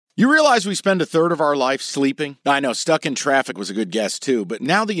You realize we spend a third of our life sleeping? I know, stuck in traffic was a good guess too, but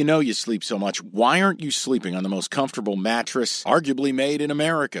now that you know you sleep so much, why aren't you sleeping on the most comfortable mattress arguably made in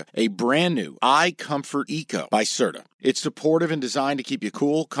America? A brand new iComfort Eco by Serta. It's supportive and designed to keep you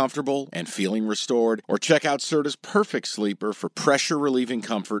cool, comfortable, and feeling restored. Or check out Serta's Perfect Sleeper for pressure-relieving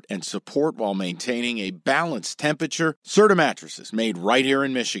comfort and support while maintaining a balanced temperature. Serta mattresses, made right here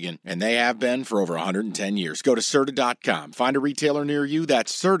in Michigan, and they have been for over 110 years. Go to Serta.com. Find a retailer near you.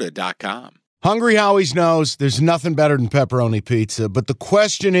 That's Serta.com. Hungry Howie's knows there's nothing better than pepperoni pizza, but the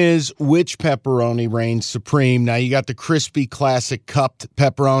question is, which pepperoni reigns supreme? Now, you got the crispy, classic cupped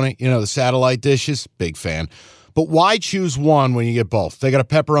pepperoni, the satellite dishes. Big fan. But why choose one when you get both? They got a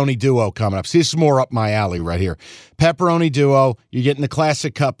pepperoni duo coming up. See, this is more up my alley right here. Pepperoni duo, you're getting the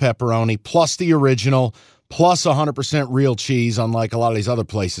classic cup pepperoni, plus the original, plus 100% real cheese, unlike a lot of these other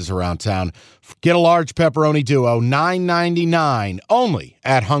places around town. Get a large pepperoni duo, $9.99, only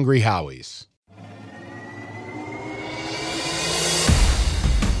at Hungry Howie's.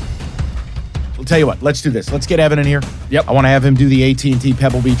 I'll tell you what, let's do this. Let's get Evan in here. Yep. I want to have him do the AT&T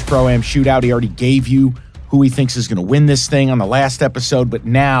Pebble Beach Pro-Am shootout. He already gave you who he thinks is going to win this thing on the last episode, but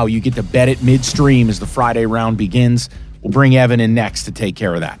now you get to bet it midstream as the Friday round begins. We'll bring Evan in next to take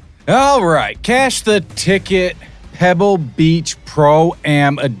care of that. All right, Cash the Ticket Pebble Beach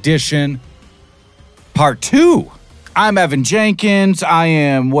Pro-Am Edition Part 2. I'm Evan Jenkins. I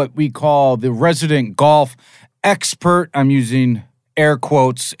am what we call the resident golf expert. I'm using air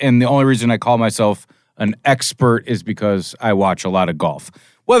quotes, and the only reason I call myself an expert is because I watch a lot of golf.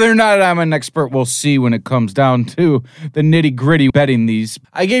 Whether or not I'm an expert, we'll see when it comes down to the nitty-gritty betting these.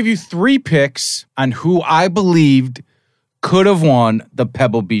 I gave you 3 picks on who I believed could have won the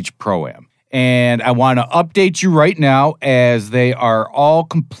Pebble Beach Pro-Am. And I want to update you right now as they are all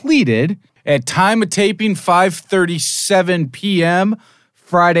completed. At time of taping, 5:37 p.m.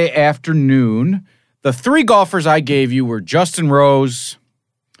 Friday afternoon. The 3 golfers I gave you were Justin Rose,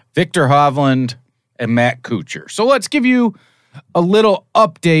 Viktor Hovland, and Matt Kuchar. So let's give you a little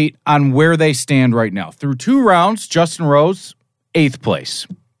update on where they stand right now. Through 2 rounds, Justin Rose, 8th place.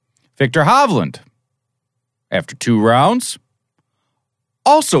 Viktor Hovland, after 2 rounds,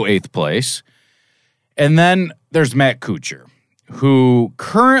 also 8th place. And then there's Matt Kuchar, who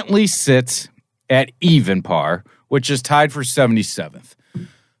currently sits at even par, which is tied for 77th.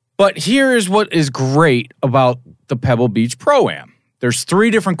 But here is what is great about the Pebble Beach Pro-Am. There's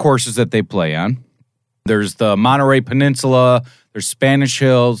 3 different courses that they play on. There's the Monterey Peninsula, there's Spanish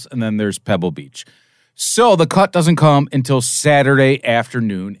Hills, and then there's Pebble Beach. So the cut doesn't come until Saturday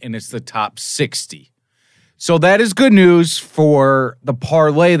afternoon, and it's the top 60. So that is good news for the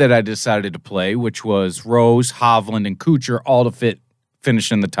parlay that I decided to play, which was Rose, Hovland, and Kuchar, all to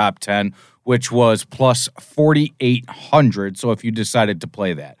finish in the top 10, which was plus 4,800, so if you decided to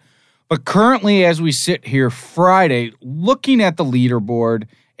play that. But currently, as we sit here Friday, looking at the leaderboard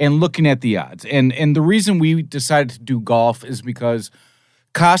and looking at the odds. And the reason we decided to do golf is because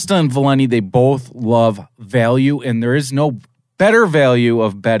Costa and Valenti, they both love value, and there is no better value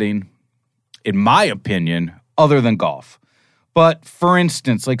of betting, in my opinion, other than golf. But for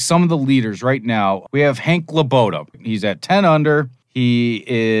instance, like some of the leaders right now, we have Hank Laboda. He's at 10 under. He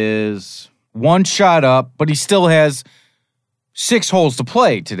is 1 shot up, but he still has 6 holes to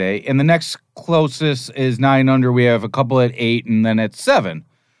play today. And the next closest is 9 under. We have a couple at 8 and then at 7.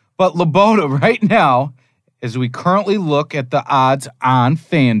 But Laboda right now, as we currently look at the odds on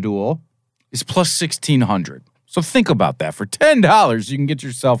FanDuel, is plus 1,600. So think about that. For $10, you can get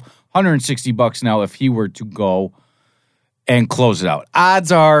yourself $160 now if he were to go and close it out.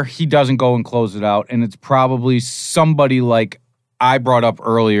 Odds are he doesn't go and close it out, and it's probably somebody like I brought up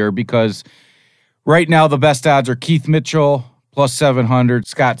earlier, because right now the best odds are Keith Mitchell, plus 700,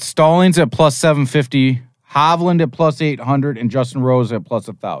 Scott Stallings at plus 750, Hovland at plus 800, and Justin Rose at plus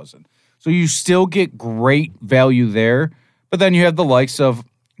 1,000. So you still get great value there, but then you have the likes of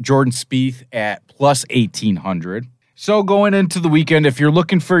Jordan Spieth at plus 1,800. So going into the weekend, if you're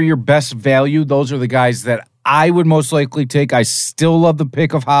looking for your best value, those are the guys that I would most likely take. I still love the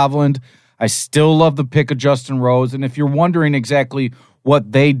pick of Hovland. I still love the pick of Justin Rose. And if you're wondering exactly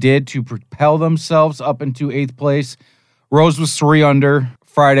what they did to propel themselves up into 8th place, Rose was 3 under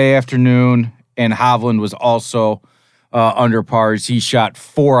Friday afternoon, and Hovland was also under pars. He shot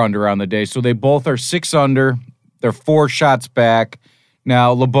 4 under on the day. So they both are 6 under. They're 4 shots back.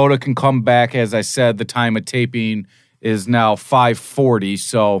 Now, Laboda can come back. As I said, the time of taping is now 5:40.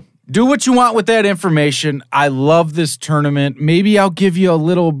 So do what you want with that information. I love this tournament. Maybe I'll give you a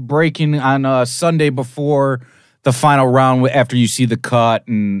little breaking on Sunday before the final round after you see the cut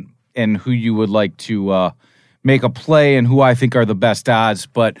and who you would like to make a play and who I think are the best odds.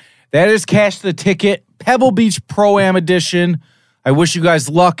 But that is Cash the Ticket, Pebble Beach Pro-Am Edition. I wish you guys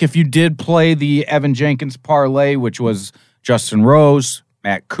luck if you did play the Evan Jenkins parlay, which was Justin Rose,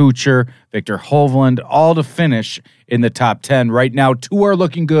 Matt Kuchar, Victor Hovland, all to finish in the top 10. Right now, 2 are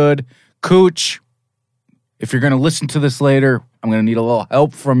looking good. Cooch, if you're going to listen to this later, I'm going to need a little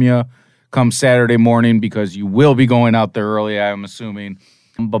help from you come Saturday morning because you will be going out there early, I'm assuming.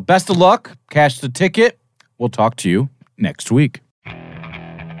 But best of luck. Cash the Ticket. We'll talk to you next week.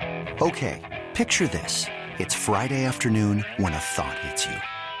 Okay, picture this. It's Friday afternoon when a thought hits you.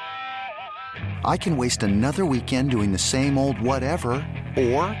 I can waste another weekend doing the same old whatever,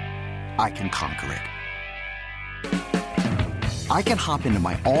 or I can conquer it. I can hop into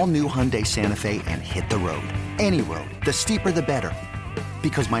my all-new Hyundai Santa Fe and hit the road. Any road. The steeper, the better.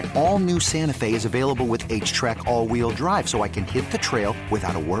 Because my all-new Santa Fe is available with H-Track all-wheel drive, so I can hit the trail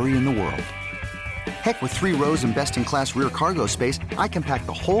without a worry in the world. Heck, with 3 rows and best-in-class rear cargo space, I can pack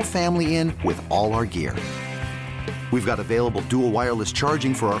the whole family in with all our gear. We've got available dual wireless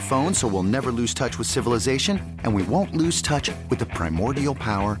charging for our phones, so we'll never lose touch with civilization, and we won't lose touch with the primordial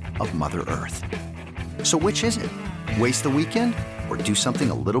power of Mother Earth. So which is it? Waste the weekend or do something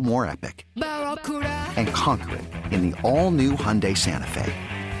a little more epic? And conquer it in the all-new Hyundai Santa Fe.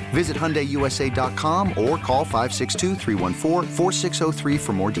 Visit HyundaiUSA.com or call 562-314-4603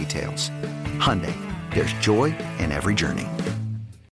 for more details. Hyundai, there's joy in every journey.